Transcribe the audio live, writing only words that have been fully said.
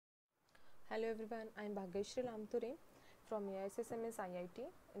Hello everyone, I am Bhagyashree from AISSMS IIT.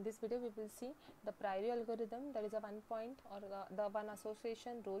 In this video we will see the Apriori algorithm, that is a one point or the one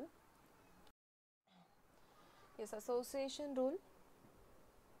association rule. Yes, association rule.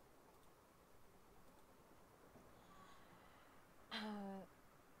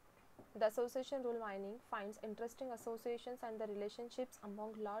 The association rule meaning finds interesting associations and the relationships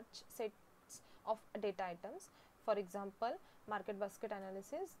among large sets of data items. For example, market basket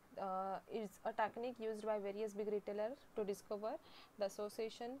analysis is a technique used by various big retailers to discover the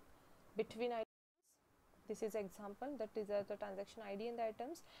association between items. This is example, that is the transaction ID in the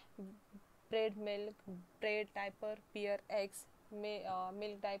items: bread, milk, bread, diaper, beer, eggs,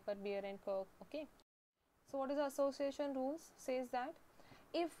 milk, diaper, beer and coke. Okay. So what is the association rules? Says that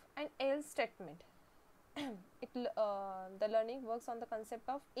if and else statement, the learning works on the concept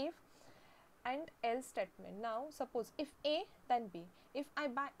of if and else statement. Now suppose if A then B, if I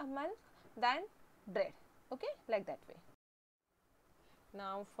buy a milk then bread, okay, like that way.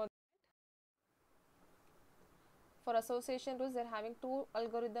 Now for association rules, they are having two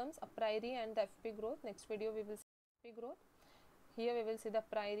algorithms, Apriori and the FP growth. Next video we will see FP growth. Here we will see the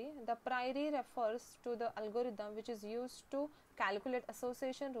Apriori. The Apriori refers to the algorithm which is used to calculate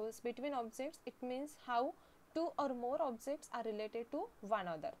association rules between objects. It means how two or more objects are related to one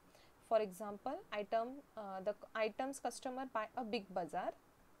another. For example, the items customer buy a big bazaar.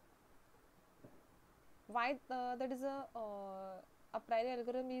 Why that is a Apriori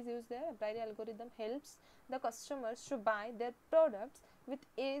algorithm is used there? Apriori algorithm helps the customers to buy their products with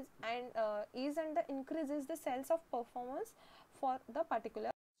ease and increases the sales of performance for the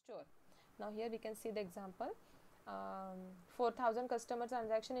particular store. Now here we can see the example. 4,000 customer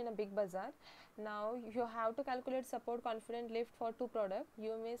transaction in a big bazaar. Now you have to calculate support confidence lift for two products.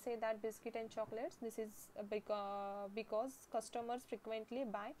 You may say that biscuit and chocolates. This is because customers frequently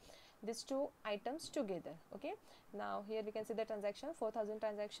buy these two items together. Okay. Now here we can see the transaction, 4,000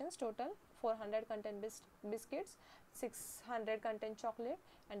 transactions total, 400 contain biscuits, 600 contain chocolate,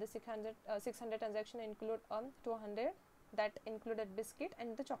 and the 600 transaction include 200 that included biscuit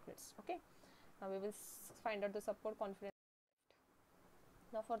and the chocolates. Okay. Now we will find out the support confidence.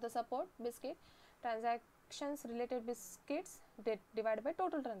 Now for the support biscuit, transactions related biscuits divided by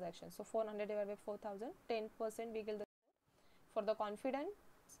total transactions. So 400 divided by 4,000, 10% we get the. For the confidence,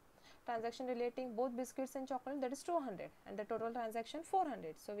 transaction relating both biscuits and chocolate, that is 200, and the total transaction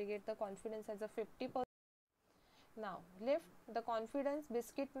 400. So we get the confidence as a 50%. Now lift the confidence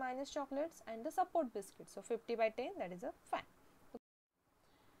biscuit minus chocolates and the support biscuit. So 50 by 10, that is a 5.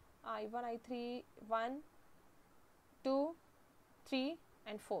 I1, I3, 1, 2, 3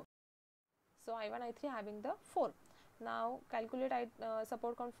 and 4. So I1, I3 having the 4. Now calculate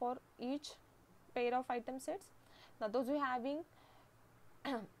support count for each pair of item sets. Now those who having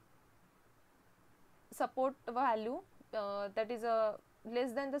support value that is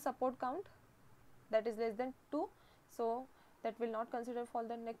less than the support count, that is less than 2, so that will not consider for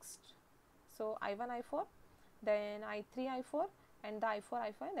the next. So I1, I4, then I3, I4 and the I4,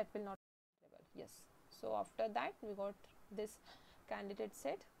 I5, that will not be available. Yes. So after that we got this candidate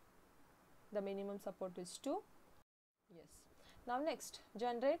set. The minimum support is 2. Yes. Now next,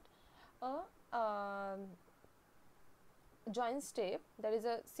 generate a join step, that is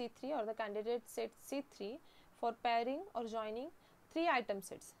a C3 or the candidate set C3 for pairing or joining 3 item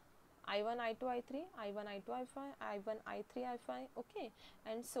sets, I1, I2, I3, I1, I2, I5, I1, I3, I5, okay,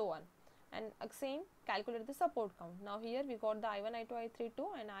 and so on. And same, calculate the support count. Now here we got the I1, I2, I3 2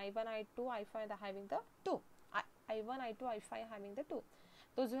 and I1, I2, I5 having the 2. I1, I2, I5 having the 2.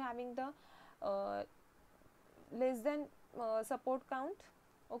 Those who having the less than support count,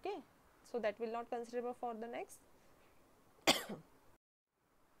 okay, so that will not considerable for the next.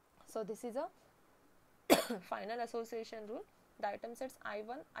 So this is a final association rule. The item sets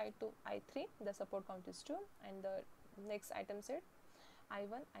I1, I2, I3, the support count is 2, and the next item set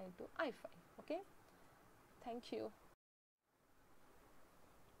I1, I2, I5. Okay. Thank you.